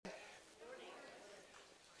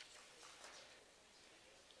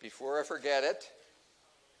before I forget it,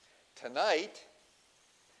 tonight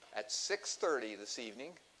at 6:30 this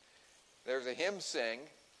evening, there's a hymn sing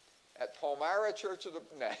at Palmyra Church of the...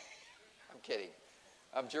 No, I'm kidding.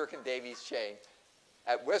 I'm jerking Davy's chain.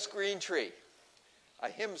 At West Green Tree, a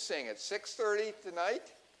hymn sing at 6:30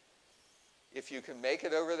 tonight. If you can make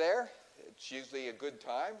it over there, it's usually a good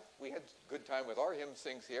time. We had a good time with our hymn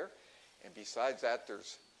sings here. And besides that,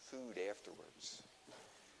 there's food afterwards.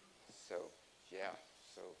 So, yeah.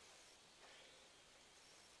 So,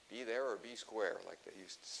 be there or be square, like they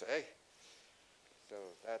used to say. So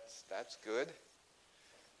that's good.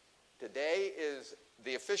 Today is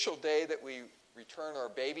the official day that we return our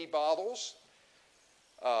baby bottles.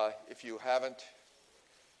 If you haven't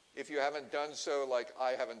done so, like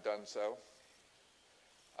I haven't done so,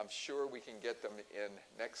 I'm sure we can get them in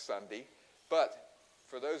next Sunday. But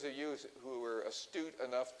for those of you who were astute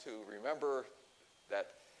enough to remember that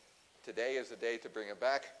today is the day to bring it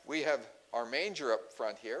back, we have our manger up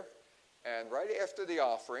front here. And right after the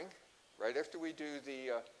offering, right after we do the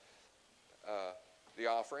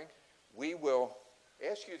offering, we will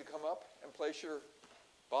ask you to come up and place your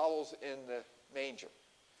bottles in the manger.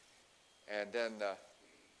 And then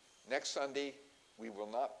next Sunday, we will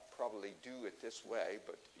not probably do it this way,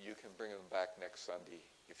 but you can bring them back next Sunday,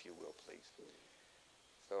 if you will, please.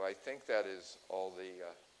 So I think that is all the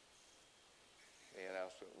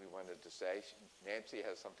announcement we wanted to say. Nancy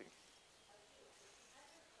has something.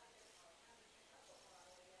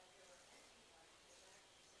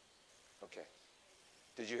 Okay.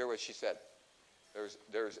 Did you hear what she said?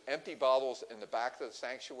 There's empty bottles in the back of the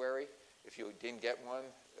sanctuary. If you didn't get one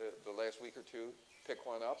the last week or two, pick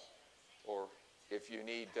one up. Or if you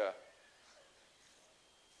need...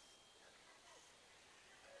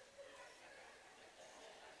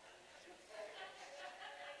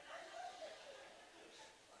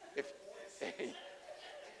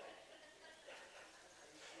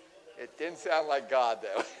 It didn't sound like God,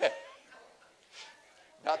 though.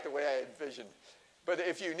 Not the way I envisioned. But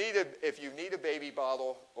if you need a baby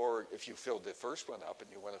bottle, or if you filled the first one up and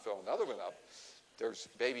you want to fill another one up, there's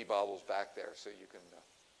baby bottles back there, so you can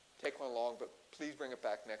take one along. But please bring it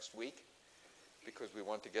back next week, because we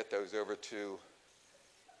want to get those over to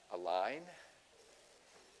a line.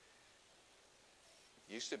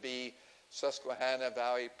 Used to be Susquehanna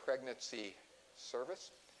Valley Pregnancy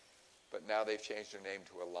Service, but now they've changed their name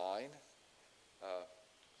to a line,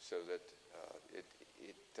 so that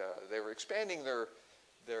they were expanding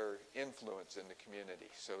their influence in the community,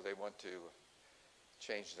 so they want to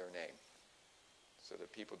change their name so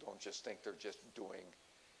that people don't just think they're just doing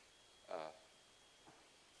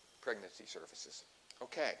pregnancy services.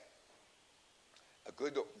 Okay. A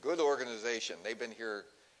good organization. They've been here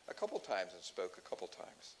a couple times and spoke a couple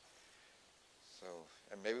times. So,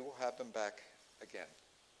 and maybe we'll have them back again.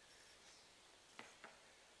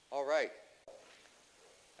 All right.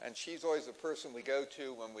 And she's always the person we go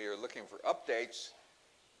to when we are looking for updates.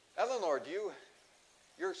 Eleanor,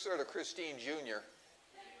 you're sort of Christine Jr.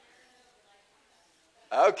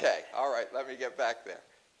 Okay, all right, let me get back there.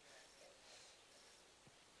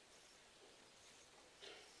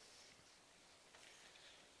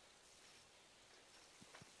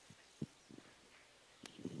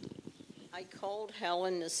 I called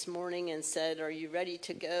Helen this morning and said, "Are you ready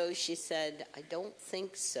to go?" She said, "I don't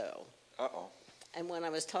think so." Uh-oh. And when I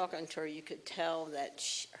was talking to her, you could tell that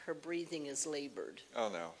her breathing is labored. Oh,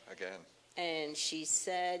 no, again. And she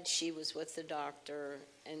said she was with the doctor,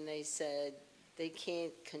 and they said they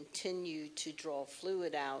can't continue to draw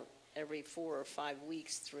fluid out every 4 or 5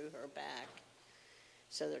 weeks through her back.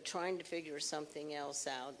 So they're trying to figure something else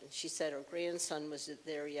out. And she said her grandson was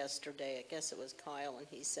there yesterday. I guess it was Kyle, and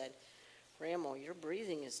he said, "Grandma, your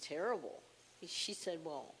breathing is terrible." She said,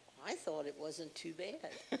 "Well, I thought it wasn't too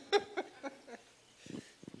bad."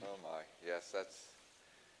 Oh my, yes,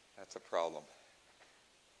 that's a problem.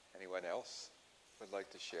 Anyone else would like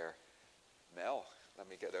to share? Mel, let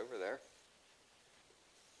me get over there.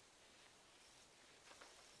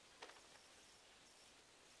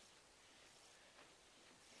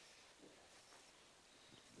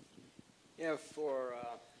 Yeah, for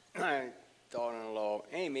my daughter-in-law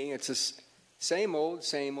Amy, it's the same old,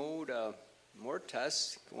 more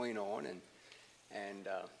tests going on, and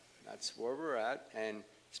that's where we're at. And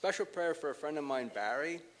special prayer for a friend of mine,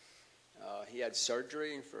 Barry. He had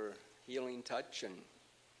surgery for healing touch and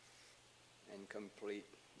complete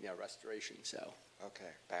restoration. So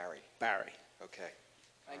okay, Barry. Okay.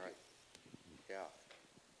 Thank you. Yeah.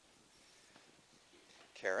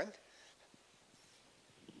 Karen?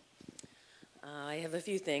 I have a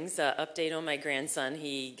few things. Update on my grandson.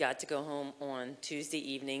 He got to go home on Tuesday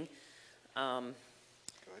evening. Good.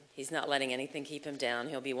 Good. He's not letting anything keep him down.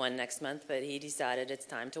 He'll be 1 next month, but he decided it's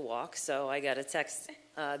time to walk. So I got a text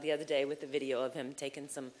the other day with a video of him taking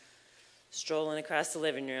some strolling across the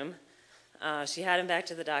living room. She had him back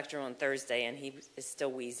to the doctor on Thursday, and he is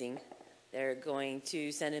still wheezing. They're going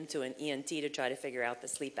to send him to an ENT to try to figure out the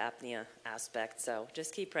sleep apnea aspect. So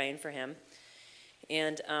just keep praying for him.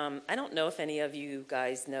 And I don't know if any of you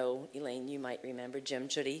guys know, Elaine, you might remember Jim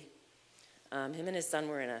Chuddy. Him and his son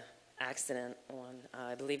were in an accident on,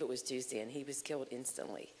 I believe it was Tuesday, and he was killed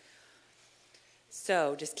instantly.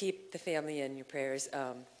 So just keep the family in your prayers.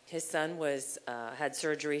 His son had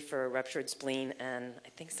surgery for a ruptured spleen and I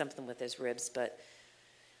think something with his ribs, but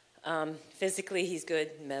physically he's good,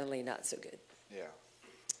 mentally not so good. Yeah.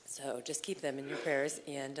 So just keep them in your prayers.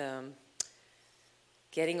 And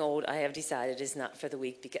getting old, I have decided, is not for the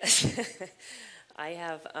weak because I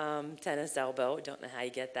have tennis elbow. Don't know how you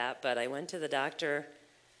get that, but I went to the doctor.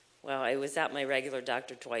 Well, I was at my regular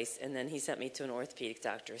doctor twice, and then he sent me to an orthopedic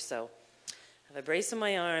doctor. So I have a brace on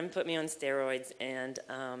my arm, put me on steroids and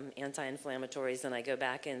anti-inflammatories, and I go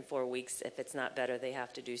back in 4 weeks. If it's not better, they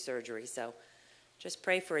have to do surgery. So just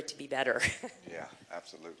pray for it to be better. Yeah,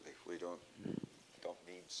 absolutely. We don't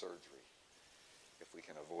need surgery if we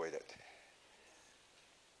can avoid it.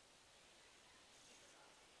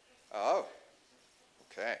 Oh,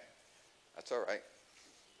 okay. That's all right.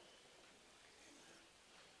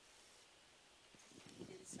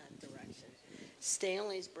 It's that direction.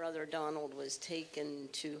 Stanley's brother Donald was taken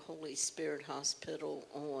to Holy Spirit Hospital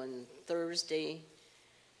on Thursday,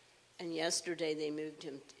 and yesterday they moved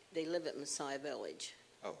him. They live at Messiah Village,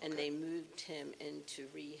 and they moved him into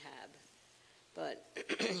rehab. But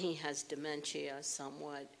he has dementia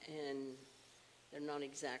somewhat, and they're not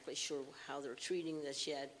exactly sure how they're treating this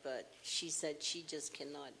yet, but she said she just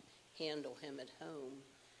cannot handle him at home,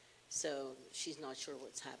 so she's not sure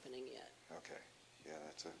what's happening yet. Okay. Yeah,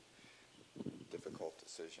 that's a difficult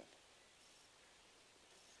decision.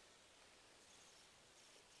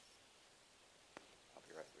 I'll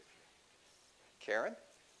be right with you. Karen?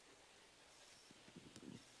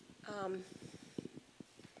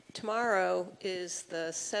 Tomorrow is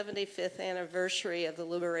the 75th anniversary of the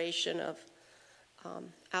liberation of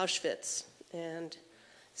Auschwitz, and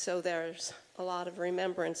so there's a lot of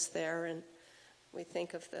remembrance there, and we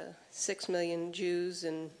think of the 6 million Jews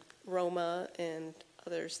and Roma and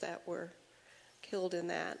others that were killed in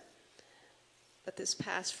that. But this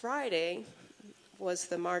past Friday was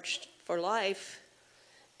the March for Life,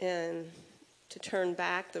 and to turn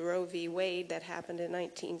back the Roe v. Wade that happened in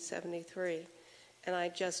 1973. And I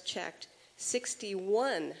just checked,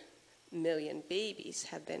 61 million babies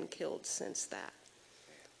have been killed since that.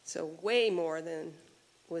 So way more than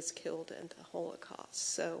was killed in the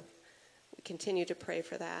Holocaust. So we continue to pray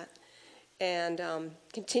for that. And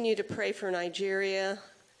continue to pray for Nigeria.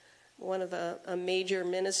 One of a major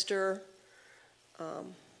minister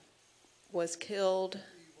was killed.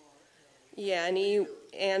 Yeah,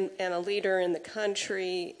 and a leader in the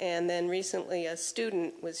country. And then recently a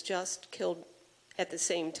student was just killed at the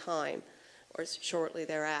same time or shortly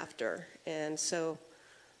thereafter. And so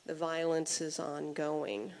the violence is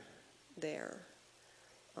ongoing there.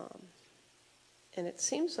 And it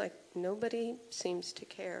seems like nobody seems to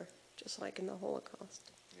care, just like in the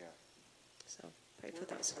Holocaust. Yeah. So pray for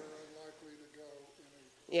those. We're unlikely to go in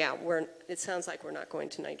April. Yeah, it sounds like we're not going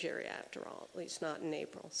to Nigeria after all, at least not in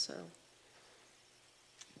April. So.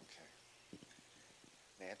 Okay.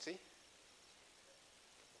 Nancy?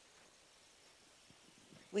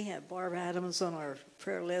 We have Barb Adams on our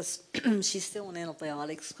prayer list. She's still on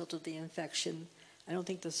antibiotics because of the infection. I don't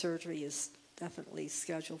think the surgery is definitely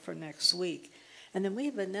scheduled for next week. And then we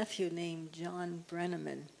have a nephew named John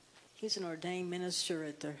Brenneman. He's an ordained minister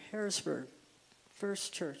at the Harrisburg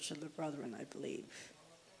First Church of the Brethren, I believe.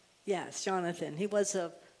 Yes, Jonathan. He was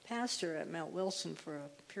a pastor at Mount Wilson for a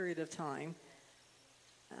period of time.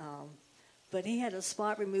 But he had a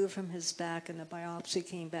spot removed from his back, and the biopsy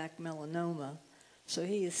came back melanoma. So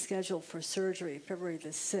he is scheduled for surgery February the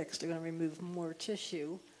 6th. They're going to remove more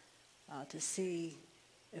tissue to see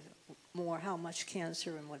how much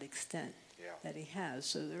cancer and what extent that he has.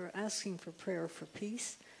 So they're asking for prayer for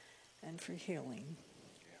peace and for healing.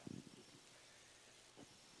 Yeah.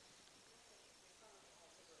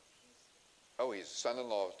 Oh, he's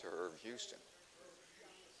son-in-law to Irv Houston.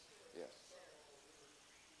 Yes.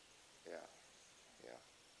 Yeah. Yeah.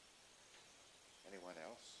 Anyone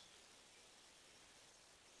else?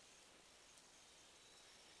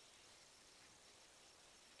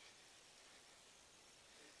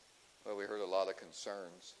 Well, we heard a lot of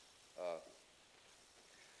concerns.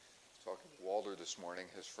 Talking to Walter this morning,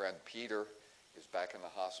 his friend Peter is back in the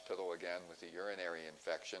hospital again with a urinary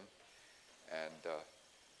infection, and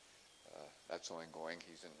that's ongoing.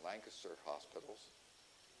 He's in Lancaster hospitals.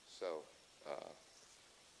 So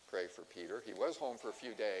pray for Peter. He was home for a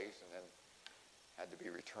few days and then had to be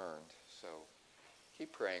returned. So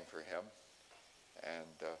keep praying for him.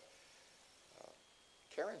 And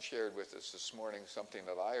Karen shared with us this morning something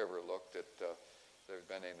that I overlooked, that there's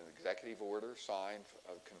been an executive order signed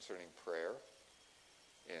concerning prayer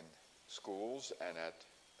in schools and at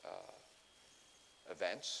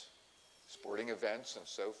events, sporting events and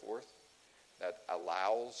so forth, that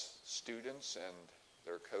allows students and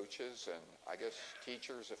their coaches and I guess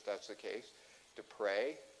teachers, if that's the case, to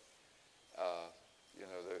pray.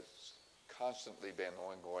 There's constantly been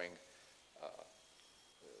ongoing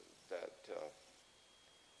that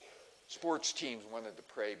sports teams wanted to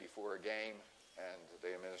pray before a game, and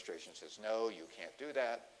the administration says, no, you can't do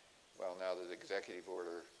that. Well, now the executive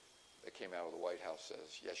order that came out of the White House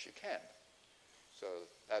says, yes, you can. So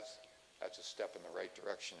that's a step in the right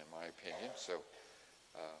direction, in my opinion. So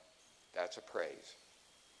that's a praise.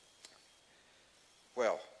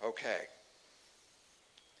 Well, okay.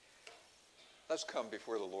 Let's come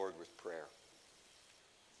before the Lord with prayer.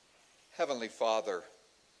 Heavenly Father,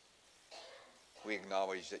 we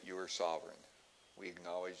acknowledge that you are sovereign. We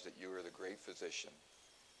acknowledge that you are the great physician.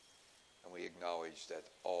 And we acknowledge that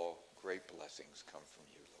all great blessings come from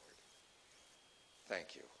you, Lord.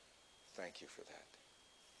 Thank you. Thank you for that.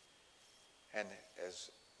 And as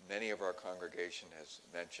many of our congregation has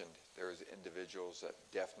mentioned, there's individuals that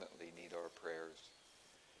definitely need our prayers.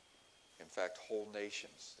 In fact, whole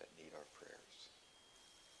nations that need our prayers.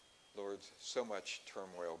 Lord, so much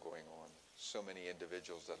turmoil going on. So many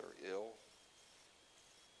individuals that are ill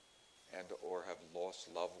and or have lost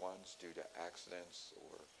loved ones due to accidents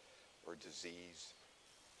or disease.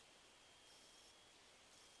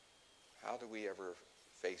 How do we ever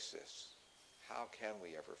face this? How can we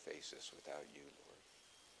ever face this without you,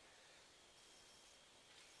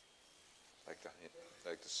 Lord?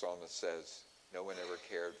 Like the psalmist says, no one ever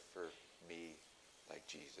cared for me like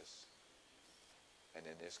Jesus. And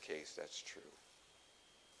in this case, that's true.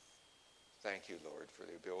 Thank you, Lord, for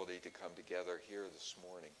the ability to come together here this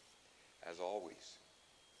morning, as always,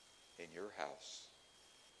 in your house,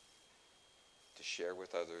 to share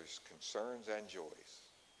with others concerns and joys,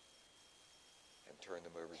 and turn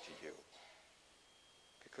them over to you.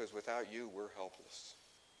 Because without you, we're helpless.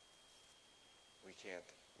 We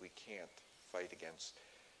can't fight against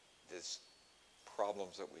these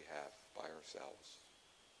problems that we have by ourselves.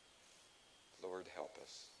 Lord, help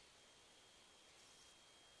us.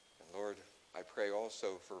 And Lord, I pray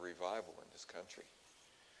also for revival in this country.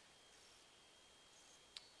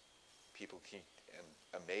 People keep in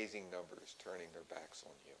amazing numbers turning their backs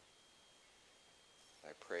on you.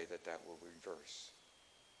 I pray that will reverse,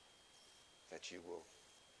 that you will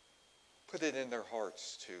put it in their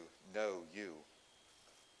hearts to know you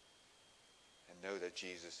and know that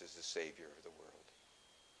Jesus is the Savior of the world.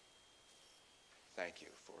 Thank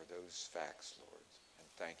you for those facts, Lord, and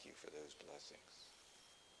thank you for those blessings.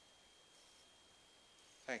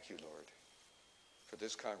 Thank you, Lord, for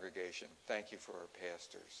this congregation. Thank you for our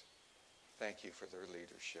pastors. Thank you for their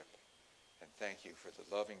leadership. And thank you for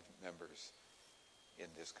the loving members in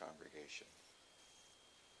this congregation.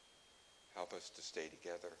 Help us to stay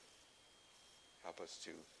together. Help us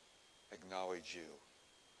to acknowledge you.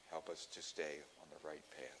 Help us to stay on the right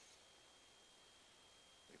path.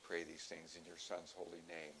 We pray these things in your Son's holy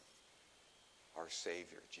name, our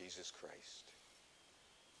Savior, Jesus Christ,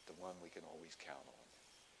 the one we can always count on,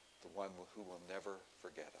 the one who will never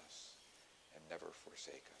forget us and never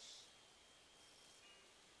forsake us.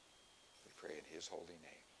 We pray in his holy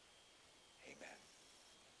name. Amen.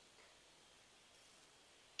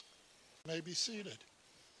 May be seated.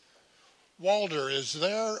 Walter,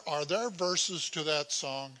 are there verses to that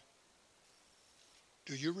song?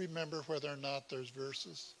 Do you remember whether or not there's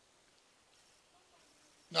verses?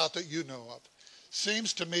 Not that you know of.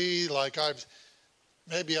 Seems to me like it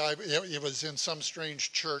was in some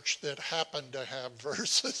strange church that happened to have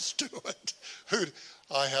verses to it.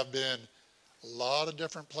 I have been a lot of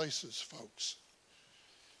different places, folks.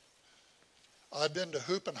 I've been to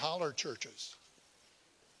hoop and holler churches.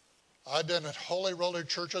 I've been at holy roller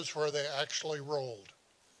churches where they actually rolled.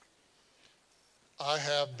 I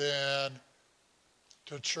have been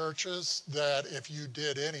to churches that if you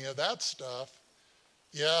did any of that stuff,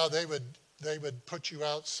 yeah, they would put you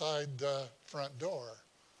outside the front door.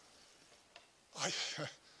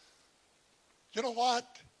 You know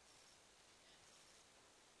what?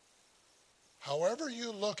 However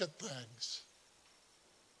you look at things,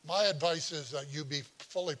 my advice is that you be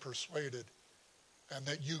fully persuaded and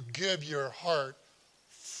that you give your heart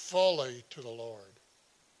fully to the Lord.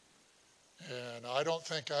 And I don't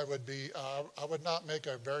think I would not make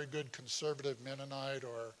a very good conservative Mennonite,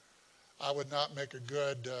 or I would not make a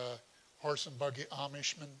good horse and buggy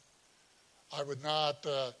Amishman. I would not,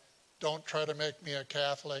 don't try to make me a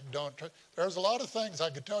Catholic. There's a lot of things I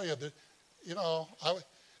could tell you that,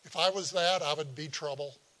 if I was that, I would be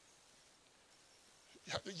trouble.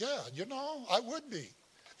 Yeah, I would be.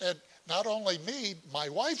 And not only me, my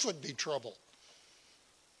wife would be trouble.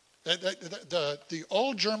 The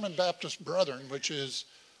Old German Baptist Brethren, which is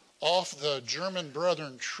off the German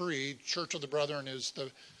Brethren tree, Church of the Brethren is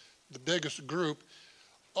the biggest group.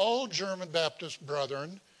 Old German Baptist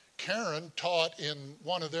Brethren, Karen taught in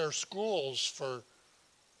one of their schools for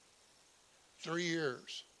 3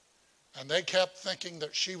 years. And they kept thinking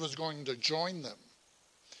that she was going to join them.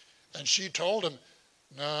 And she told them,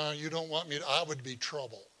 no, you don't want me to, I would be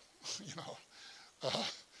trouble.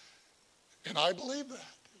 And I believe that.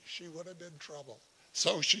 She would have been trouble.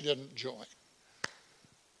 So she didn't join.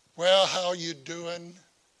 Well, how you doing?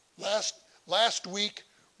 Last week,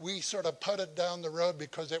 we sort of putted down the road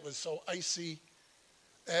because it was so icy.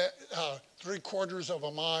 3/4 of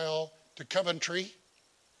a mile to Coventry.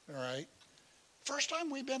 All right. First time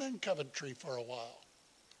we've been in Coventry for a while.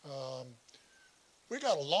 We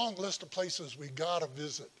got a long list of places we got to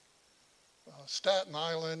visit. Staten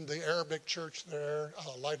Island, the Arabic church there,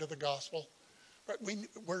 Light of the Gospel. But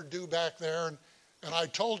we're due back there, and I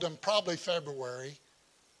told them probably February,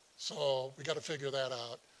 so we got to figure that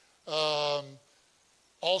out.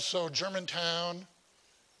 Also, Germantown.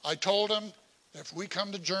 I told them if we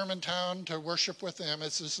come to Germantown to worship with them,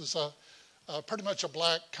 this is pretty much a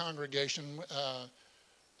black congregation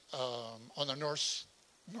on the north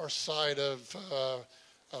side of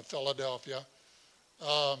Philadelphia.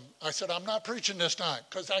 I said, I'm not preaching this time,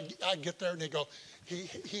 because I get there and they go,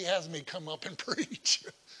 he has me come up and preach.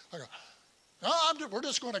 I go, no, we're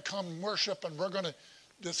just going to come worship, and we're going to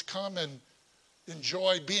just come and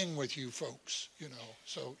enjoy being with you folks,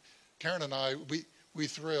 So Karen and I, we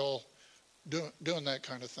thrill doing that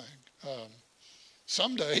kind of thing.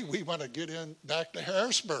 Someday we want to get back to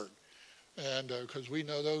Harrisburg, and because we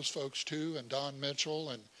know those folks too, and Don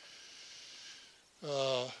Mitchell, and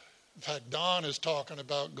in fact, Don is talking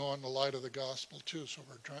about going to Light of the Gospel too, so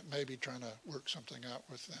we're maybe trying to work something out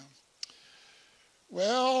with them.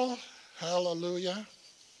 Well, hallelujah.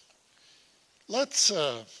 Let's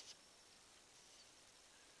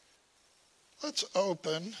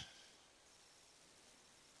open.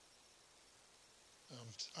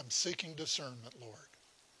 I'm seeking discernment, Lord.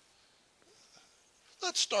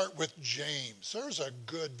 Let's start with James.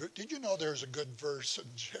 Did you know there's a good verse in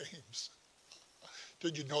James?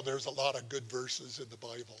 Did you know there's a lot of good verses in the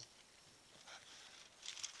Bible?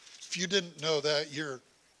 If you didn't know that, you're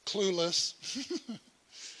clueless.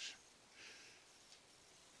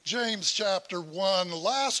 James chapter 1,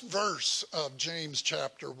 last verse of James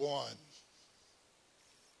chapter 1.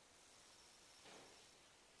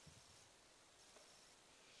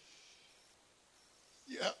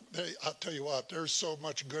 Yeah, I'll tell you what, there's so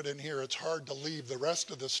much good in here, it's hard to leave the rest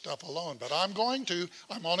of this stuff alone. But I'm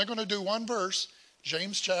only going to do one verse.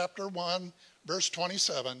 James chapter 1, verse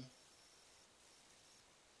 27.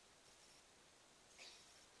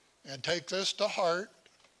 And take this to heart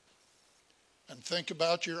and think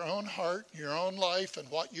about your own heart, your own life, and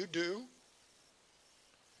what you do.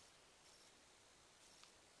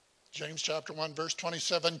 James chapter 1, verse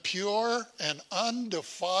 27. Pure and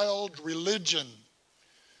undefiled religion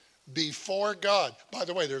before God. By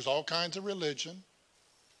the way, there's all kinds of religion.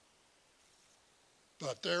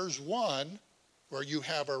 But there's one where you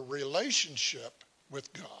have a relationship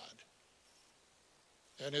with God.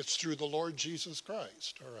 And it's through the Lord Jesus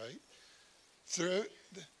Christ, all right?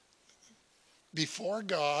 Before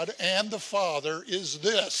God and the Father is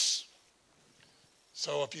this.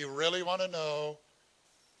 So if you really want to know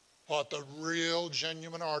what the real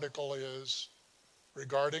genuine article is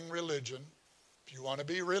regarding religion, if you want to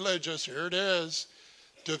be religious, here it is.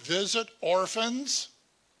 To visit orphans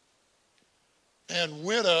and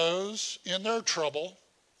widows in their trouble,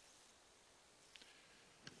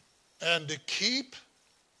 and to keep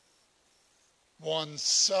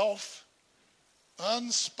oneself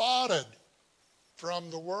unspotted from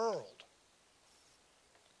the world.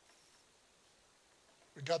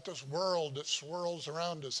 We got this world that swirls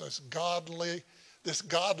around us, this godless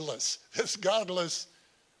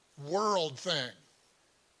world thing.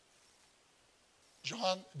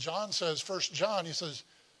 John says, 1 John, he says,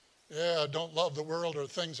 yeah, don't love the world or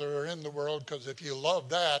things that are in the world, because if you love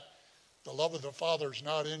that, the love of the Father is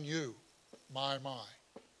not in you. My.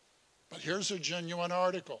 But here's a genuine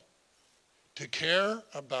article. To care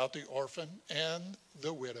about the orphan and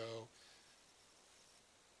the widow,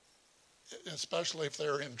 especially if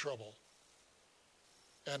they're in trouble.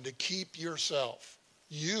 And to keep yourself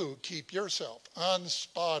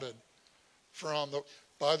unspotted from the...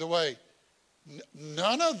 By the way,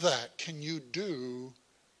 none of that can you do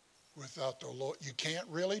without the Lord. You can't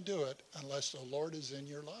really do it unless the Lord is in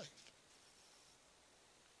your life.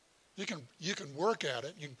 You can work at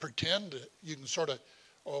it. You can pretend it. You can sort of,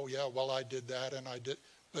 oh yeah, well I did that and I did.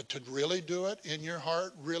 But to really do it in your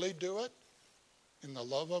heart, really do it in the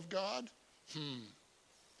love of God?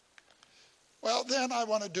 Well, then I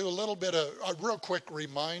want to do a real quick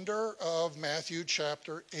reminder of Matthew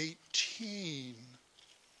chapter 18.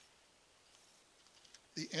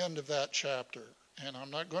 The end of that chapter. And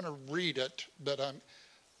I'm not going to read it, but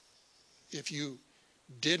if you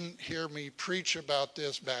didn't hear me preach about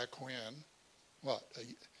this back when,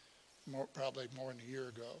 probably more than a year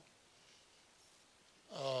ago,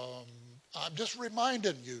 I'm just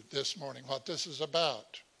reminding you this morning what this is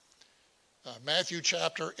about. Matthew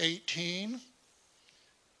chapter 18.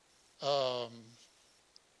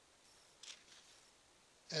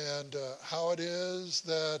 And how it is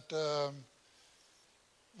that the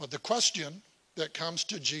question that comes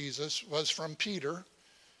to Jesus was from Peter.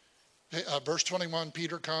 Verse 21,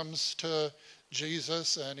 Peter comes to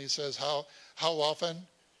Jesus and he says, how often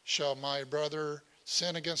shall my brother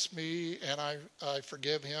sin against me and I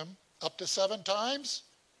forgive him? Up to 7 times?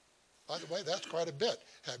 By the way, that's quite a bit.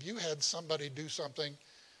 Have you had somebody do something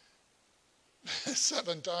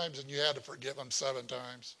 7 times and you had to forgive them 7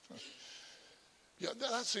 times? Yeah,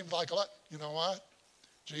 that seems like a lot. You know what?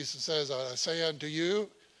 Jesus says, I say unto you,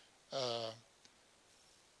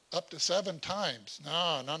 up to 7 times.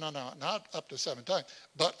 No, not up to 7 times,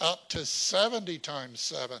 but up to 70 times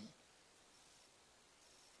 7.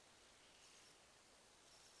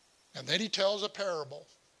 And then he tells a parable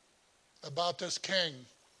about this king.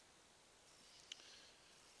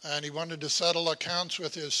 And he wanted to settle accounts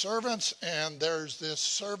with his servants, and there's this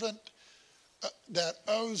servant that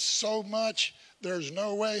owes so much, there's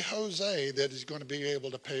no way, Jose, that he's going to be able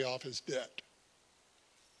to pay off his debt.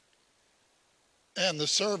 And the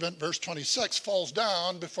servant, verse 26, falls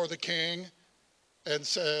down before the king and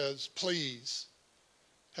says, please,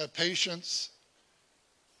 have patience,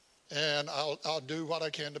 and I'll do what I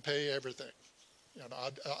can to pay everything.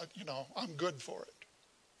 I'm good for it.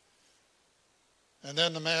 And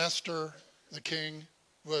then the master, the king,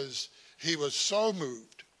 was so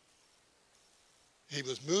moved. He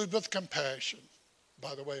was moved with compassion.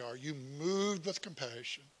 By the way, are you moved with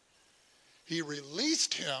compassion? He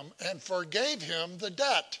released him and forgave him the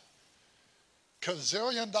debt.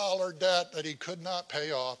 $1,000,000 debt that he could not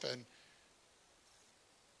pay off, and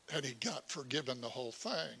he got forgiven the whole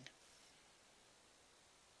thing.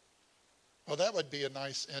 Well, that would be a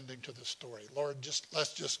nice ending to the story. Lord,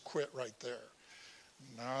 let's just quit right there.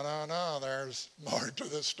 No, there's more to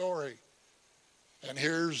the story. And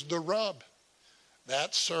here's the rub.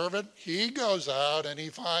 That servant, he goes out and he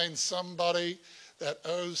finds somebody that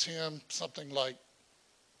owes him something like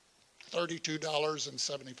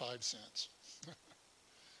 $32.75.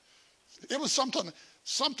 It was something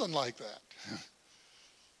like that.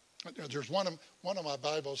 There's one of my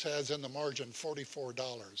Bibles has in the margin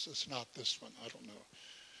 $44. It's not this one. I don't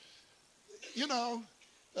know.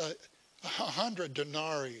 100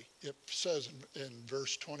 denarii, it says in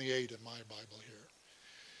verse 28 in my Bible here,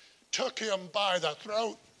 took him by the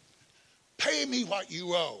throat, pay me what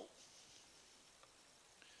you owe.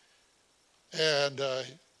 And the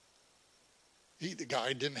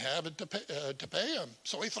guy didn't have it to pay him,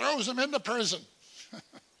 so he throws him into prison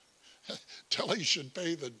till he should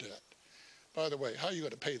pay the debt. By the way, how are you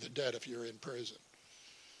going to pay the debt if you're in prison?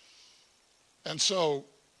 And so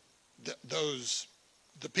the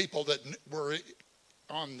people that were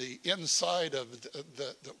on the inside of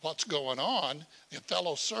the what's going on, the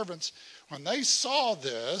fellow servants, when they saw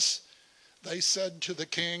this, they said to the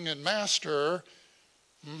king and master,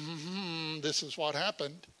 this is what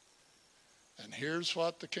happened. And here's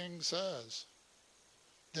what the king says.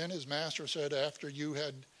 Then his master said, after he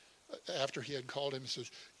had called him, he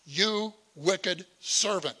says, you wicked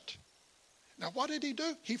servant. Now what did he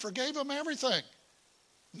do? He forgave him everything.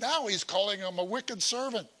 Now he's calling him a wicked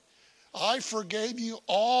servant. I forgave you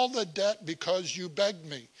all the debt because you begged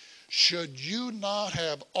me. Should you not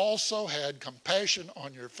have also had compassion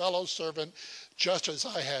on your fellow servant, just as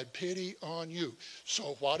I had pity on you?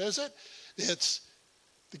 So what is it? It's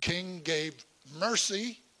the king gave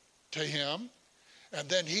mercy to him, and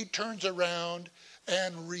then he turns around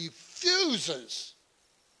and refuses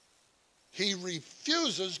he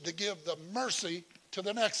refuses to give the mercy to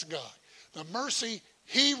the next guy. The mercy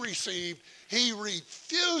he received, he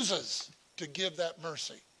refuses to give that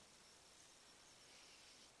mercy.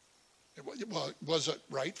 Was it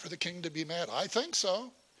right for the king to be mad? I think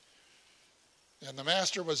so. And the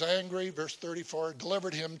master was angry, verse 34,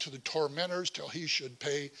 delivered him to the tormentors till he should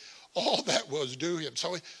pay all that was due him.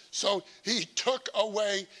 So he took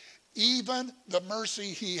away even the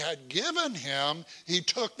mercy he had given him. He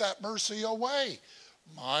took that mercy away.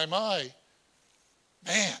 My.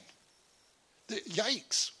 Man,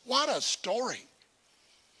 yikes, what a story.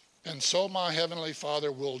 And so my heavenly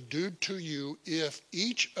Father will do to you if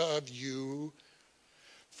each of you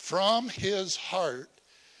from his heart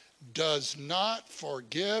does not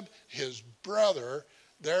forgive his brother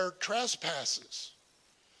their trespasses.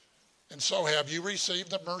 And so have you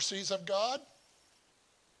received the mercies of God?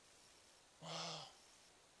 Wow.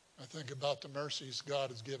 I think about the mercies God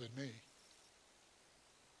has given me.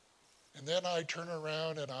 And then I turn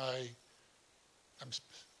around and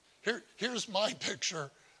here's my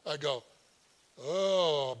picture. I go,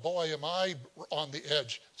 oh boy, am I on the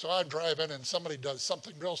edge. So I'm driving and somebody does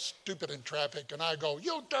something real stupid in traffic and I go,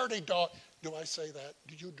 you dirty dog. Do I say that?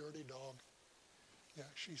 Do you dirty dog? Yeah,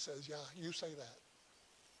 she says, yeah, you say that.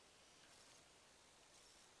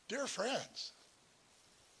 Dear friends,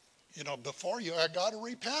 before you, I got to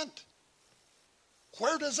repent.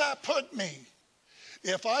 Where does that put me?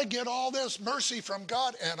 If I get all this mercy from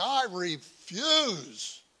God and I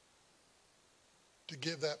refuse to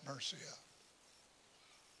give that mercy out.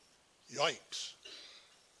 Yikes.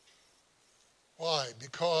 Why?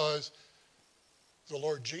 Because the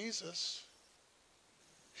Lord Jesus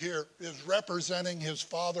here is representing his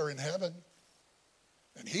Father in heaven.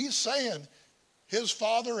 And he's saying his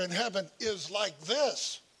Father in heaven is like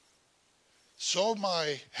this. So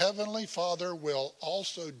my heavenly Father will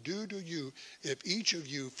also do to you if each of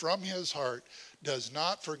you from his heart does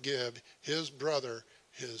not forgive his brother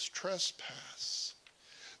his trespass.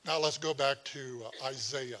 Now let's go back to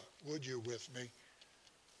Isaiah, would you with me?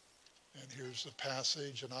 And here's the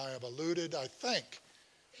passage, and I have alluded, I think.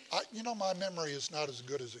 My memory is not as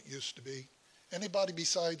good as it used to be. Anybody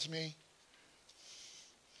besides me?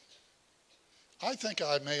 I think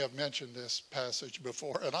I may have mentioned this passage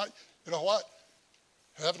before, and you know what?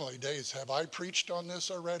 Heavenly days, have I preached on this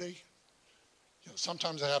already?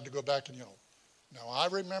 Sometimes I have to go back and, now I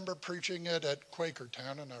remember preaching it at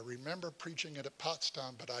Quakertown, and I remember preaching it at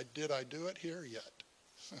Pottstown, but did I do it here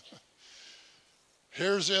yet?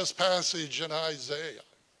 Here's this passage in Isaiah.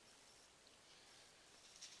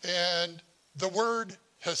 And the word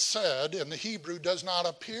hesed in the Hebrew does not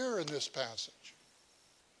appear in this passage.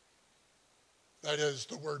 That is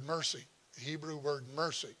the word mercy, the Hebrew word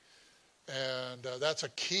mercy. And that's a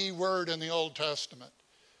key word in the Old Testament.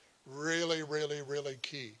 Really, really, really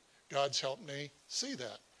key. God's helped me see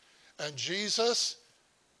that. And Jesus,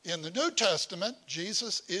 in the New Testament,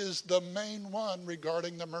 Jesus is the main one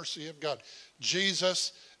regarding the mercy of God.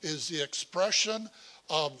 Jesus is the expression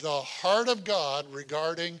of the heart of God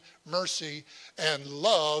regarding mercy, and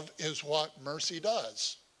love is what mercy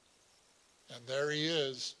does. And there he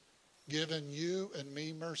is, giving you and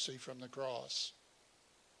me mercy from the cross.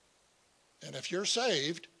 And if you're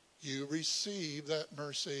saved, you receive that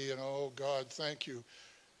mercy, and oh God, thank you.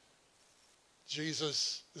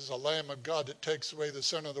 Jesus is the Lamb of God that takes away the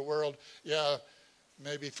sin of the world. Yeah,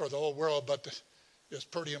 maybe for the whole world, but it's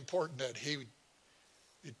pretty important that he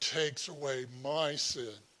takes away my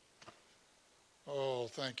sin. Oh,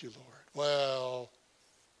 thank you, Lord. Well,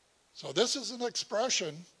 so this is an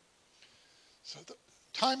expression. So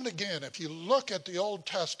time and again, if you look at the Old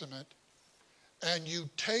Testament and you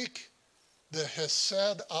take the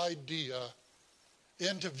Hesed idea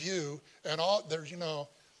into view, and all there,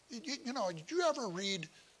 did you ever read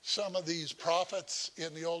some of these prophets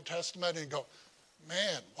in the Old Testament and go,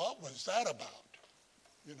 man, what was that about?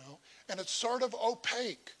 And it's sort of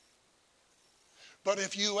opaque. But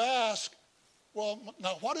if you ask, well,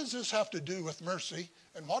 now what does this have to do with mercy?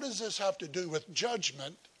 And what does this have to do with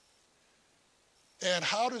judgment? And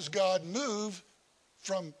how does God move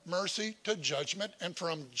from mercy to judgment and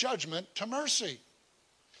from judgment to mercy?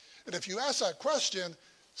 And if you ask that question,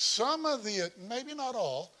 some of the, maybe not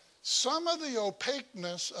all, some of the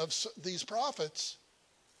opaqueness of these prophets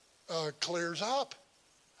clears up.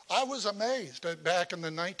 I was amazed back in the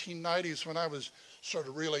 1990s when I was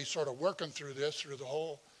really working through this, through the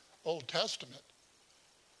whole Old Testament.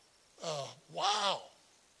 Wow.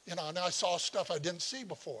 And I saw stuff I didn't see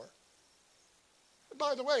before.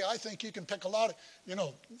 By the way, I think you can pick a lot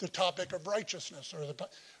of, the topic of righteousness.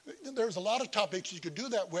 There's a lot of topics you could do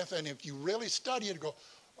that with, and if you really study it, go,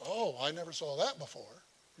 Oh, I never saw that before,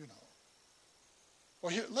 you know.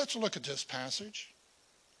 Well, here, let's look at this passage.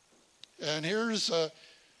 And here's the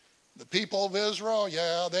people of Israel.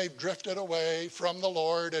 Yeah, they've drifted away from the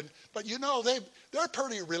Lord. But you know, they're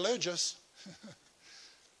pretty religious.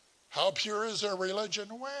 How pure is their religion?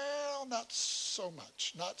 Well, not so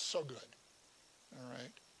much. Not so good. All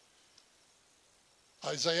right.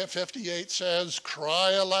 Isaiah 58 says,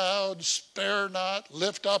 cry aloud, spare not,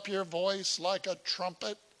 lift up your voice like a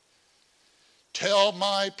trumpet. Tell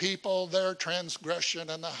my people their transgression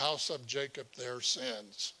and the house of Jacob their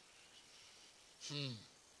sins.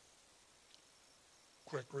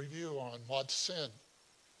 Quick review on what's sin.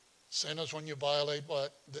 Sin is when you violate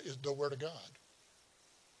what is the Word of God.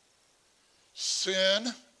 Sin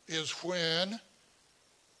is when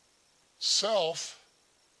self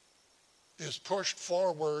is pushed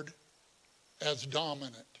forward as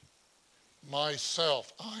dominant.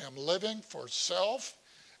 Myself. I am living for self,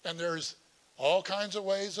 and there's all kinds of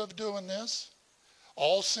ways of doing this.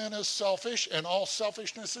 All sin is selfish, and all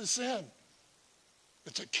selfishness is sin.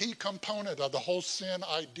 It's a key component of the whole sin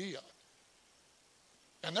idea.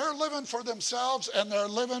 And they're living for themselves, and they're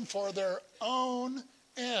living for their own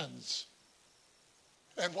ends.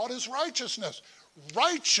 And what is righteousness?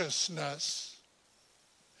 Righteousness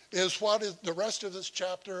is what the rest of this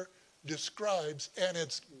chapter describes, and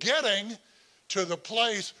it's getting to the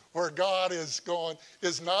place where God is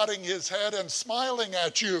nodding his head and smiling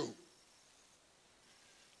at you.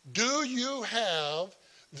 Do you have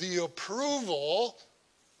the approval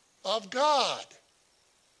of God?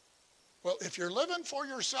 Well, if you're living for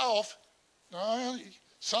yourself,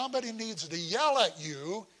 somebody needs to yell at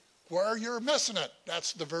you where you're missing it.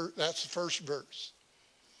 That's the first verse.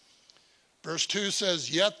 Verse 2 says,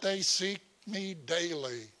 yet they seek me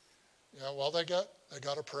daily. Yeah, well, they got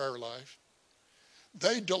a prayer life.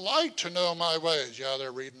 They delight to know my ways. Yeah,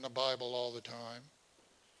 they're reading the Bible all the time.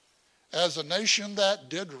 As a nation that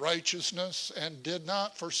did righteousness and did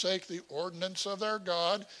not forsake the ordinance of their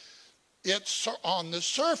God, it's on the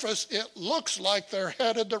surface, it looks like they're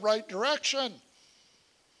headed the right direction.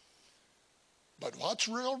 But what's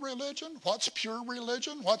real religion? What's pure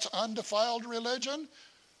religion? What's undefiled religion?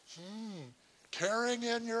 Carrying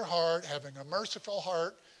in your heart, having a merciful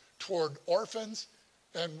heart toward orphans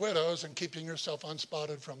and widows and keeping yourself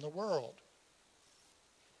unspotted from the world.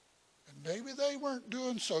 And maybe they weren't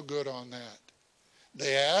doing so good on that.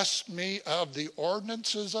 They asked me of the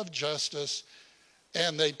ordinances of justice,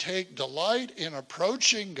 and they take delight in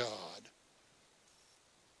approaching God.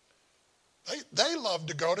 They love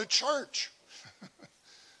to go to church.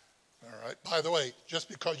 All right. By the way, just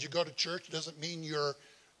because you go to church doesn't mean you're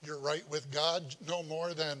right with God, no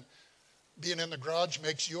more than being in the garage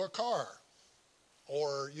makes you a car.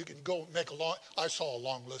 Or you can go make I saw a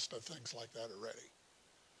long list of things like that already.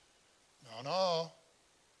 No.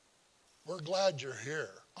 We're glad you're here.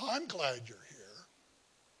 I'm glad you're here.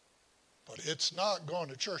 But it's not going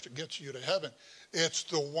to church that gets you to heaven. It's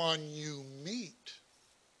the one you meet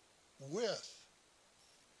with.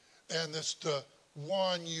 And it's the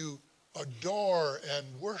one you adore and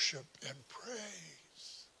worship and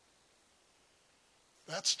praise.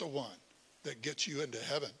 That's the one that gets you into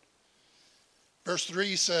heaven. Verse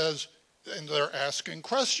 3 says, and they're asking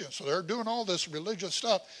questions. So they're doing all this religious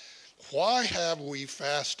stuff. Why have we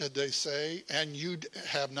fasted, they say, and you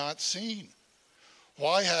have not seen?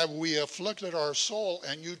 Why have we afflicted our soul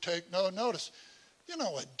and you take no notice? You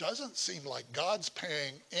know, it doesn't seem like God's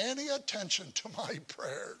paying any attention to my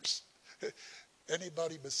prayers.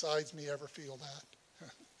 Anybody besides me ever feel that?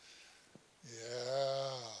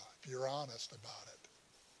 Yeah, if you're honest about it.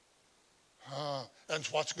 And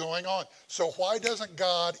what's going on? So why doesn't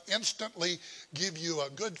God instantly give you a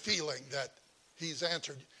good feeling that he's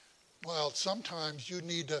answered? Well, sometimes you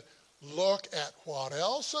need to look at what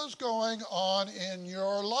else is going on in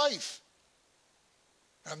your life.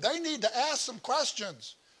 And they need to ask some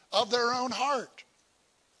questions of their own heart.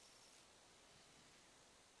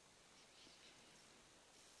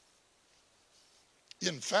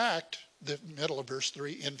 In fact, the middle of verse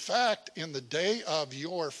 3, in fact, in the day of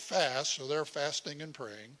your fast, so they're fasting and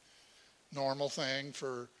praying, normal thing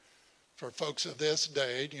for folks of this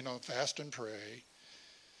day, fast and pray.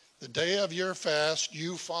 The day of your fast,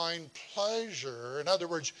 you find pleasure. In other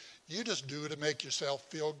words, you just do to make yourself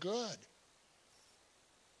feel good.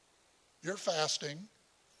 You're fasting.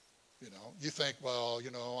 You think, well,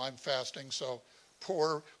 I'm fasting, so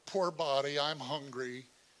poor body, I'm hungry.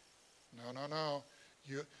 No.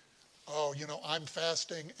 I'm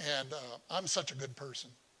fasting, and I'm such a good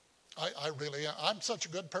person. I really am. I'm such a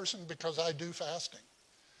good person because I do fasting.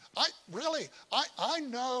 I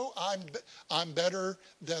know I'm better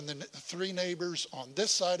than the 3 neighbors on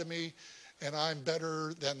this side of me, and I'm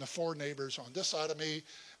better than the 4 neighbors on this side of me,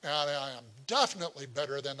 and I am definitely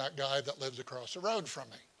better than that guy that lives across the road from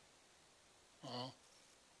me. Well,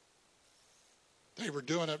 they were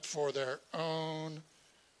doing it for their own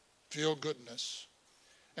feel-goodness.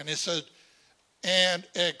 And he said, and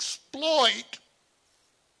exploit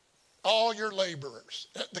all your laborers.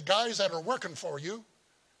 The guys that are working for you,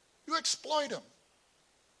 you exploit them.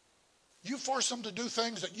 You force them to do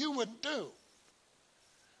things that you wouldn't do.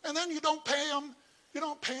 And then you don't pay them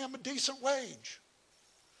a decent wage.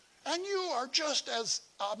 And you are just as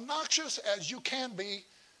obnoxious as you can be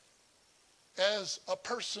as a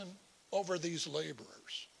person over these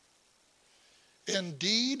laborers.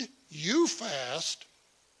 Indeed, you fast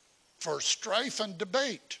for strife and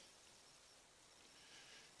debate.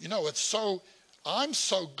 You know, I'm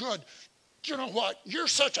so good. You know what? You're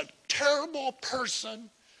such a terrible person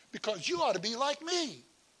because you ought to be like me.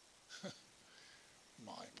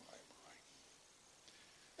 My.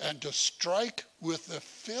 And to strike with the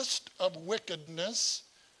fist of wickedness.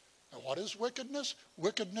 Now, what is wickedness?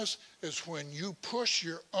 Wickedness is when you push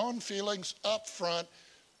your own feelings up front,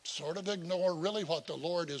 sort of ignore really what the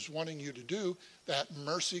Lord is wanting you to do, that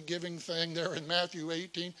mercy-giving thing there in Matthew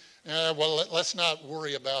 18. Well, let's not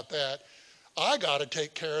worry about that. I got to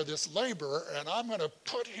take care of this laborer, and I'm going to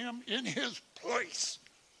put him in his place.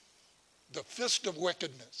 The fist of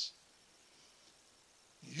wickedness.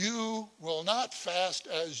 You will not fast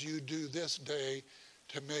as you do this day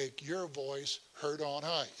to make your voice heard on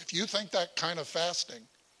high. If you think that kind of fasting,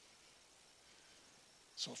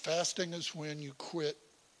 so fasting is when you quit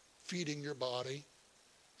feeding your body,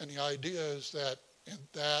 and the idea is that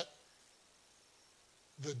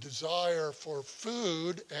the desire for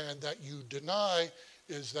food and that you deny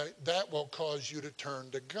is that will cause you to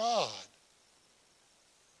turn to God.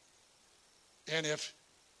 And if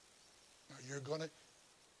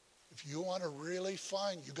you want to really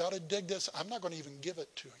find, you got to dig this. I'm not going to even give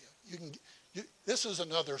it to you. This is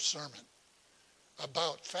another sermon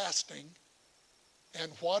about fasting.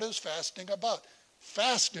 And what is fasting about?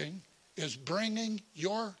 Fasting is bringing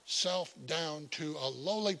yourself down to a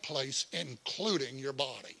lowly place, including your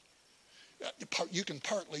body. You can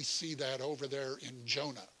partly see that over there in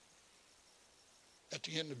Jonah, at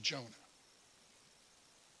the end of Jonah.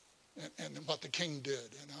 And what the king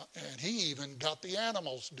did. And he even got the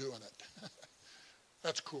animals doing it.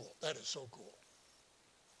 That's cool. That is so cool.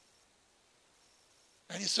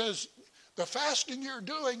 And he says, the fasting you're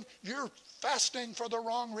doing, you're fasting for the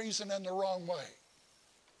wrong reason and the wrong way.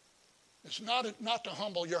 It's not to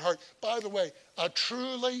humble your heart. By the way, a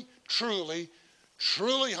truly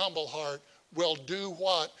humble heart will do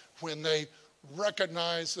what when they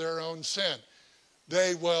recognize their own sin?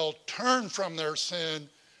 They will turn from their sin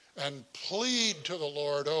and plead to the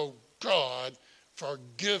Lord, oh God,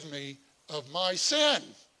 forgive me of my sin.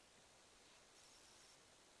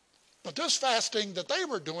 But this fasting that they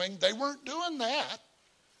were doing, they weren't doing that.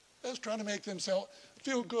 They was trying to make themselves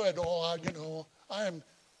feel good. Oh,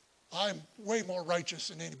 I'm way more righteous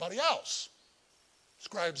than anybody else.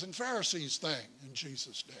 Scribes and Pharisees thing in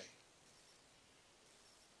Jesus' day.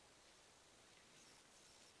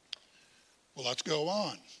 Well, let's go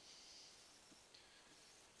on.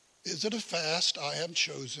 Is it a fast I have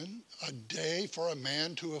chosen, a day for a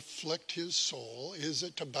man to afflict his soul? Is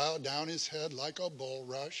it to bow down his head like a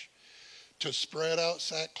bulrush, to spread out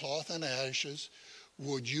sackcloth and ashes?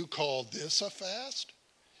 Would you call this a fast?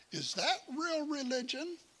 Is that real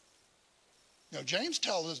religion? Now, James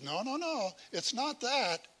tells us, no, it's not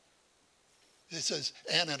that. It says,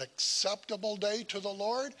 and an acceptable day to the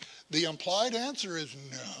Lord? The implied answer is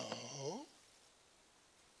no.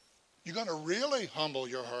 You're going to really humble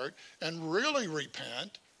your heart and really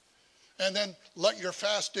repent, and then let your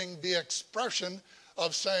fasting be expression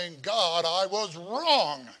of saying, God, I was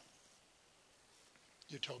wrong.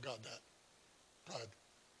 You tell God that. God,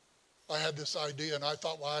 I had this idea and I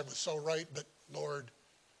thought, well, I was so right, but Lord,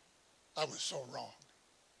 I was so wrong.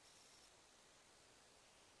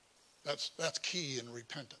 That's key in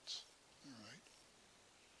repentance. All right.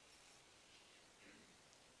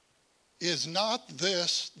 Is not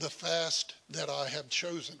this the fast that I have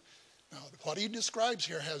chosen? Now, what he describes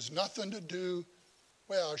here has nothing to do,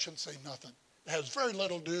 well, I shouldn't say nothing. It has very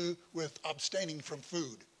little to do with abstaining from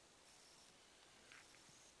food.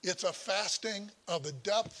 It's a fasting of the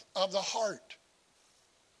depth of the heart.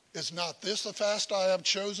 Is not this the fast I have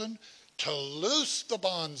chosen? To loose the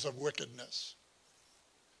bonds of wickedness.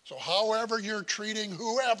 So however you're treating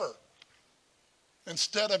whoever,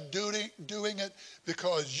 instead of doing it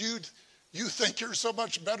because You think you're so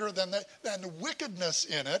much better than that. And the wickedness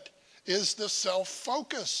in it is the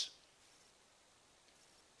self-focus.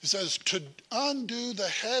 He says to undo the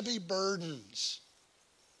heavy burdens,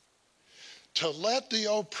 to let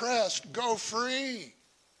the oppressed go free.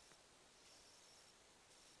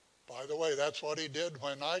 By the way, that's what he did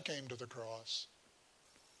when I came to the cross.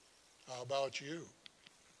 How about you?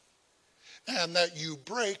 And that you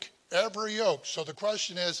break every yoke. So the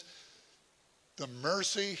question is, the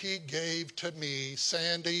mercy he gave to me,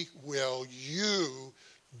 Sandy, will you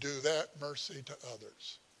do that mercy to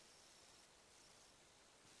others?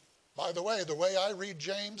 By the way I read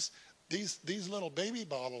James, these little baby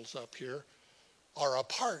bottles up here are a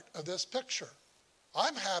part of this picture.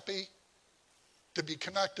 I'm happy to be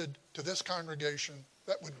connected to this congregation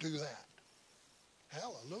that would do that.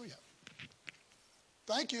 Hallelujah.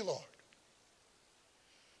 Thank you, Lord.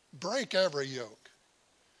 Break every yoke.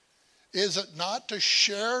 Is it not to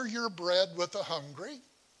share your bread with the hungry?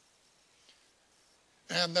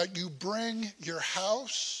 And that you bring to your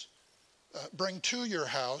house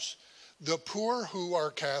the poor who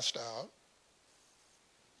are cast out?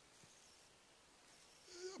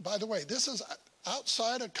 By the way, this is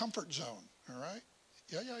outside a comfort zone, all right?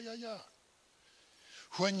 Yeah.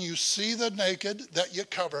 When you see the naked, that you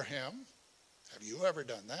cover him. Have you ever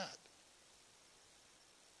done that?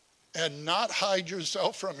 And not hide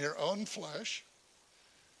yourself from your own flesh.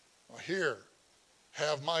 Well, here,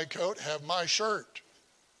 have my coat, have my shirt.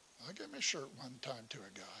 I gave my shirt one time to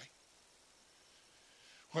a guy.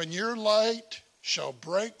 When your light shall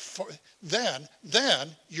break forth, then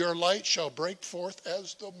your light shall break forth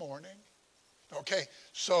as the morning. Okay,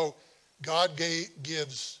 so God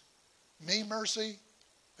gives me mercy,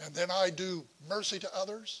 and then I do mercy to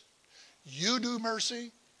others. You do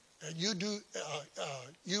mercy, and you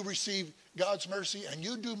receive God's mercy, and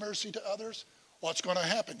you do mercy to others. What's going to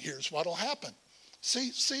happen? Here's what will happen.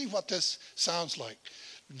 See what this sounds like.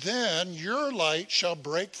 Then your light shall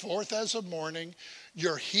break forth as a morning.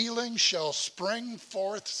 Your healing shall spring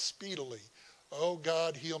forth speedily. Oh,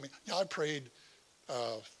 God, heal me. I prayed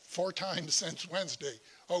 4 times since Wednesday.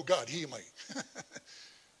 Oh, God, heal me.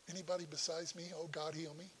 Anybody besides me? Oh, God,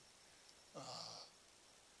 heal me.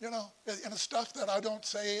 And it's stuff that I don't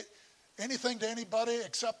say anything to anybody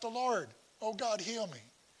except the Lord. Oh, God, heal me.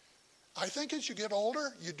 I think as you get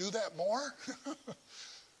older, you do that more.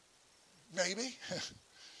 Maybe.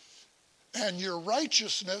 And your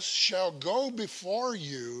righteousness shall go before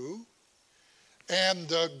you, and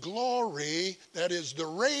the glory, that is the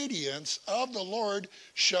radiance of the Lord,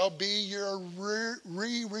 shall be your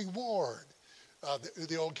reward.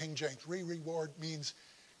 The old King James, reward means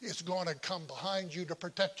it's going to come behind you to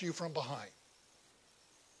protect you from behind.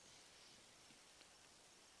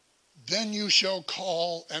 Then you shall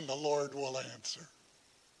call, and the Lord will answer.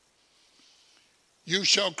 You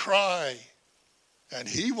shall cry, and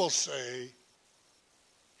he will say,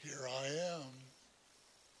 here I am.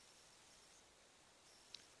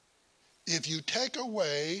 If you take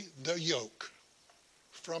away the yoke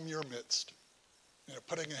from your midst,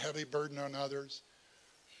 putting a heavy burden on others,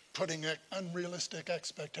 putting an unrealistic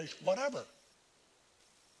expectation, whatever,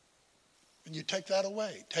 and you take that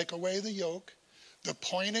away, take away the yoke, the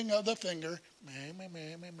pointing of the finger,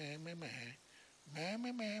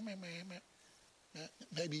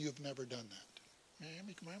 maybe you've never done that.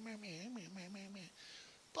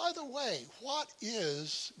 By the way, what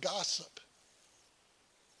is gossip?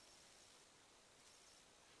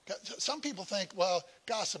 Some people think, well,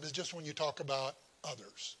 gossip is just when you talk about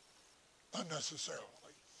others unnecessarily.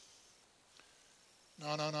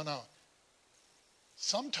 No.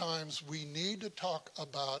 Sometimes we need to talk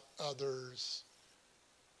about others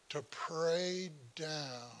to pray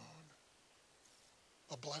down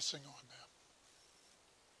a blessing on them.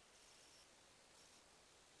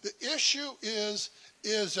 The issue is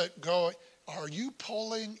it going, are you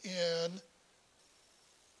pulling in,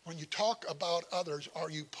 when you talk about others, are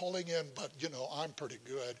you pulling in, but I'm pretty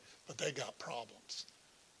good, but they got problems?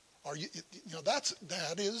 Are you,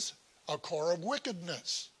 that is a core of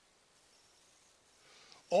wickedness.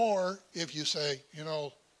 Or if you say,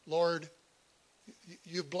 Lord,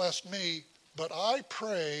 you've blessed me, but I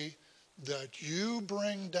pray that you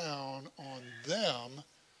bring down on them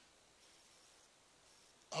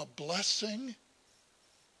a blessing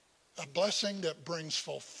that brings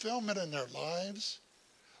fulfillment in their lives,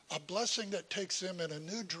 a blessing that takes them in a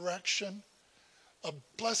new direction, a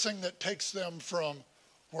blessing that takes them from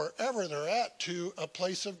wherever they're at to a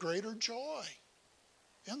place of greater joy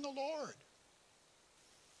in the Lord.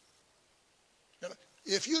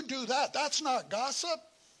 If you do that, that's not gossip.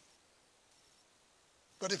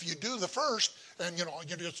 But if you do the first, and you're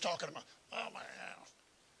just talking about, oh my,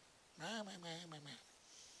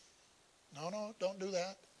 no, don't do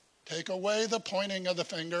that. Take away the pointing of the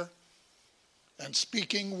finger and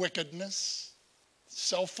speaking wickedness.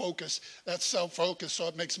 Self-focus. That's self-focus, so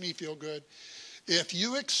it makes me feel good. If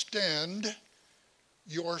you extend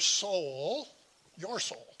your soul,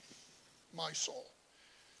 my soul,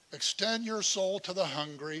 extend your soul to the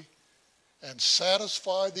hungry and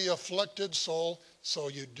satisfy the afflicted soul, so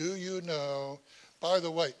you know. By the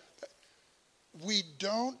way, we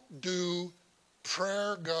don't do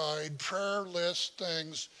prayer guide, prayer list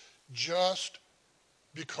things just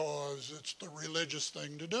because it's the religious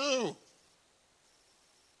thing to do.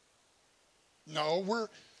 No, we're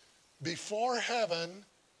before heaven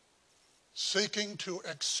seeking to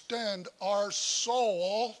extend our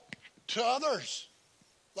soul to others,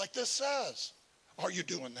 like this says. Are you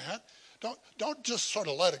doing that? Don't just sort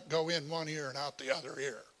of let it go in one ear and out the other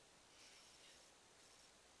ear.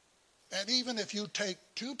 And even if you take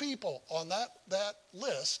two people on that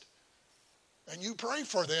list and you pray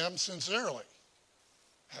for them sincerely,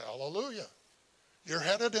 hallelujah, you're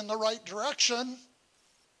headed in the right direction.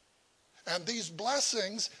 And these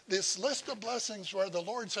blessings, this list of blessings where the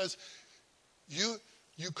Lord says, you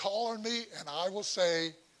call on me and I will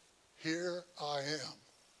say, here I am.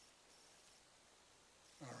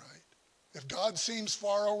 All right. If God seems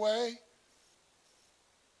far away,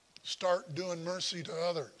 start doing mercy to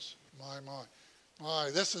others.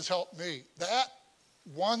 My, this has helped me. That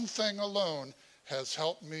one thing alone has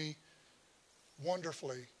helped me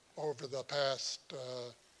wonderfully over the past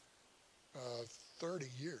 30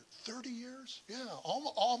 years. 30 years? Yeah,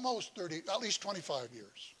 almost 30, at least 25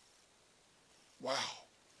 years. Wow.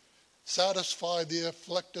 Satisfy the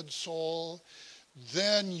afflicted soul,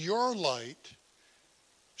 then your light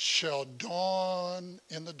shall dawn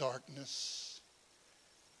in the darkness.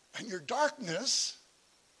 And your darkness,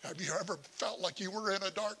 have you ever felt like you were in a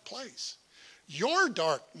dark place? Your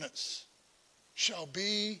darkness shall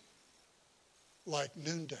be like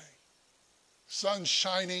noonday. Sun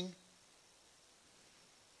shining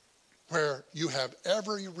where you have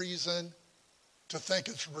every reason to think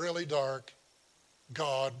it's really dark.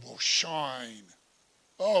 God will shine.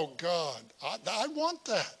 Oh God, I want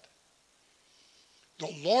that.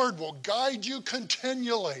 The Lord will guide you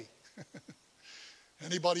continually.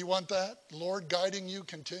 Anybody want that? The Lord guiding you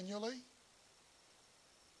continually?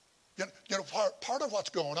 You know, part of what's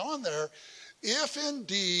going on there, if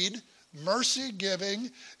indeed mercy giving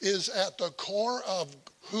is at the core of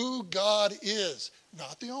who God is,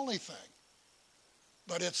 not the only thing,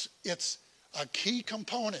 but it's a key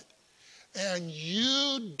component. And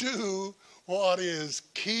you do what is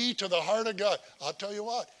key to the heart of God. I'll tell you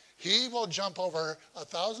what, he will jump over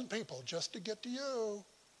 1,000 people just to get to you.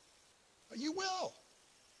 You will.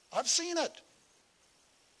 I've seen it.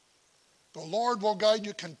 The Lord will guide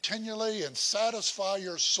you continually and satisfy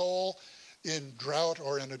your soul in drought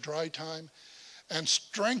or in a dry time and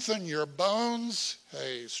strengthen your bones.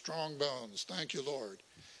 Hey, strong bones. Thank you, Lord.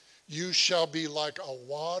 You shall be like a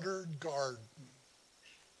watered garden.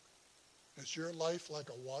 Is your life like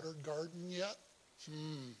a watered garden yet?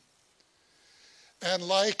 And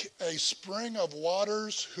like a spring of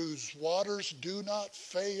waters whose waters do not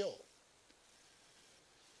fail.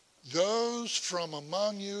 Those from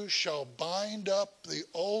among you shall bind up the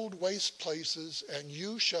old waste places, and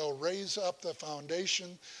you shall raise up the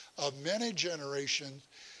foundation of many generations,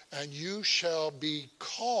 and you shall be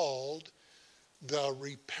called the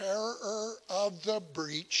repairer of the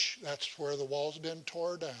breach. That's where the wall's been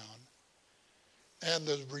torn down. And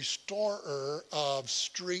the restorer of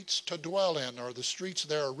streets to dwell in, or the streets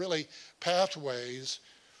there are really pathways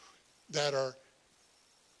that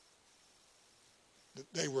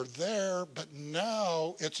they were there, but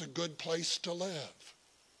now it's a good place to live.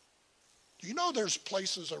 Do you know there's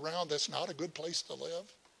places around that's not a good place to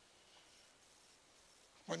live?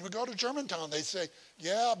 When we go to Germantown, they say,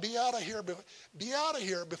 yeah, be out of here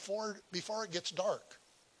before it gets dark.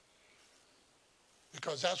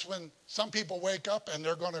 Because that's when some people wake up and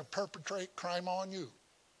they're going to perpetrate crime on you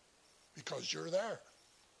because you're there.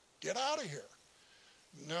 Get out of here.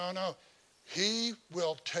 No. He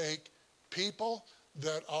will take people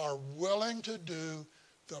that are willing to do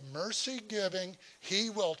the mercy giving. He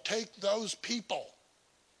will take those people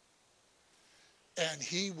and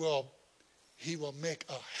he will make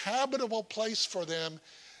a habitable place for them.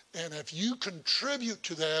 And if you contribute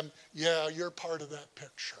to them, yeah, you're part of that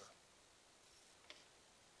picture.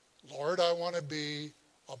 Lord, I want to be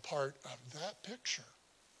a part of that picture.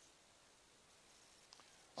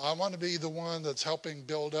 I want to be the one that's helping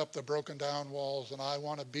build up the broken down walls, and I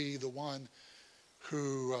want to be the one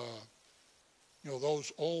who,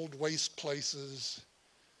 those old waste places,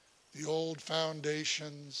 the old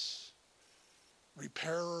foundations,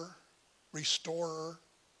 repairer, restorer.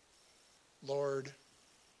 Lord,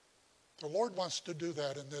 the Lord wants to do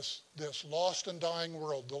that in this lost and dying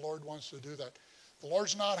world. The Lord wants to do that. The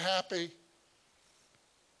Lord's not happy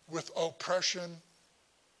with oppression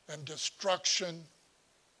and destruction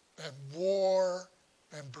and war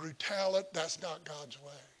and brutality. That's not God's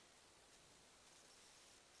way.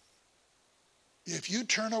 If you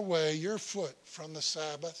turn away your foot from the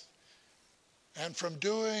Sabbath and from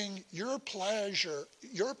doing your pleasure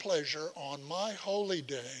on my holy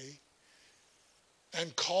day,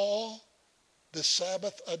 and call the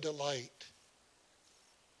Sabbath a delight,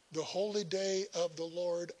 the holy day of the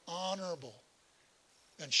Lord honorable,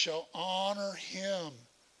 and shall honor him,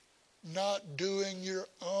 not doing your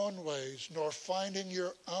own ways, nor finding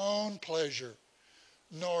your own pleasure,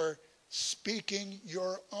 nor speaking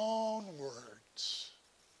your own words.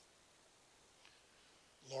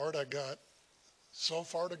 Lord, I got so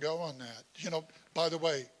far to go on that. By the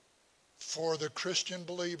way, for the Christian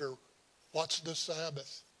believer, what's the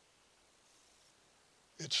Sabbath?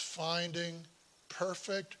 It's finding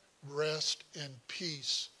perfect rest and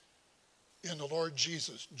peace in the Lord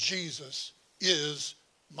Jesus. Jesus is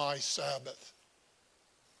my Sabbath.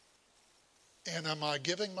 And am I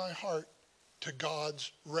giving my heart to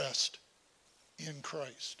God's rest in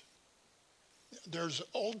Christ? There's an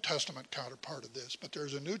Old Testament counterpart of this, but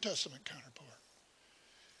there's a New Testament counterpart.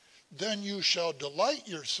 Then you shall delight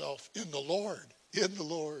yourself in the Lord. In the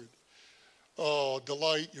Lord. Oh,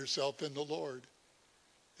 delight yourself in the Lord.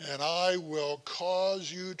 And I will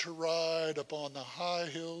cause you to ride upon the high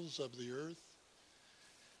hills of the earth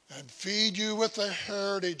and feed you with the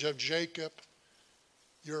heritage of Jacob,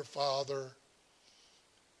 your father.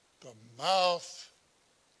 The mouth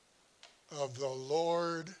of the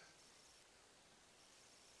Lord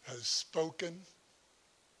has spoken.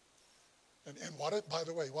 And by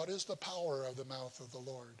the way, what is the power of the mouth of the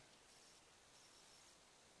Lord?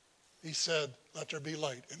 He said, let there be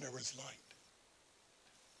light, and there was light.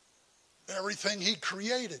 Everything he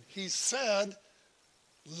created, he said,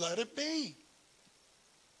 let it be.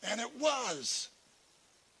 And it was.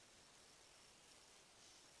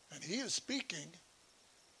 And he is speaking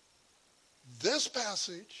this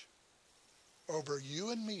passage over you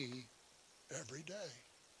and me every day.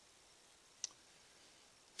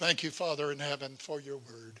 Thank you, Father in heaven, for your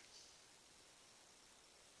word.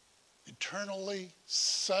 Eternally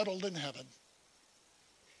settled in heaven.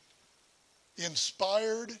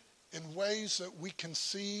 Inspired in ways that we can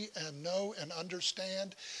see and know and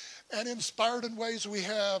understand. And inspired in ways we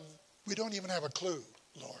don't even have a clue,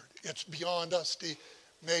 Lord. It's beyond us to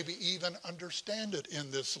maybe even understand it in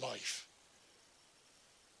this life.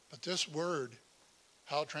 But this word,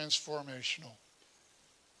 how transformational.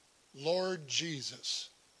 Lord Jesus,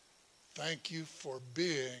 thank you for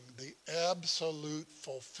being the absolute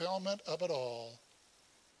fulfillment of it all.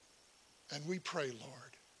 And we pray,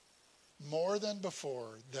 Lord, more than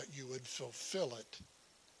before, that you would fulfill it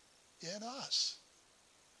in us.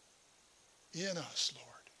 In us, Lord.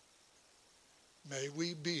 May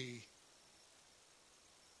we be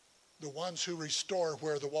the ones who restore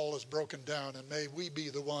where the wall is broken down, and may we be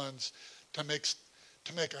the ones to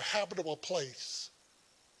make a habitable place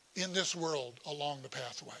in this world along the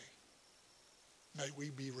pathway. May we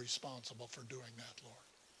be responsible for doing that, Lord.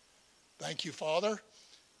 Thank you, Father,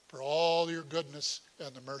 for all your goodness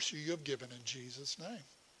and the mercy you have given in Jesus' name.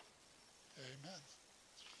 Amen.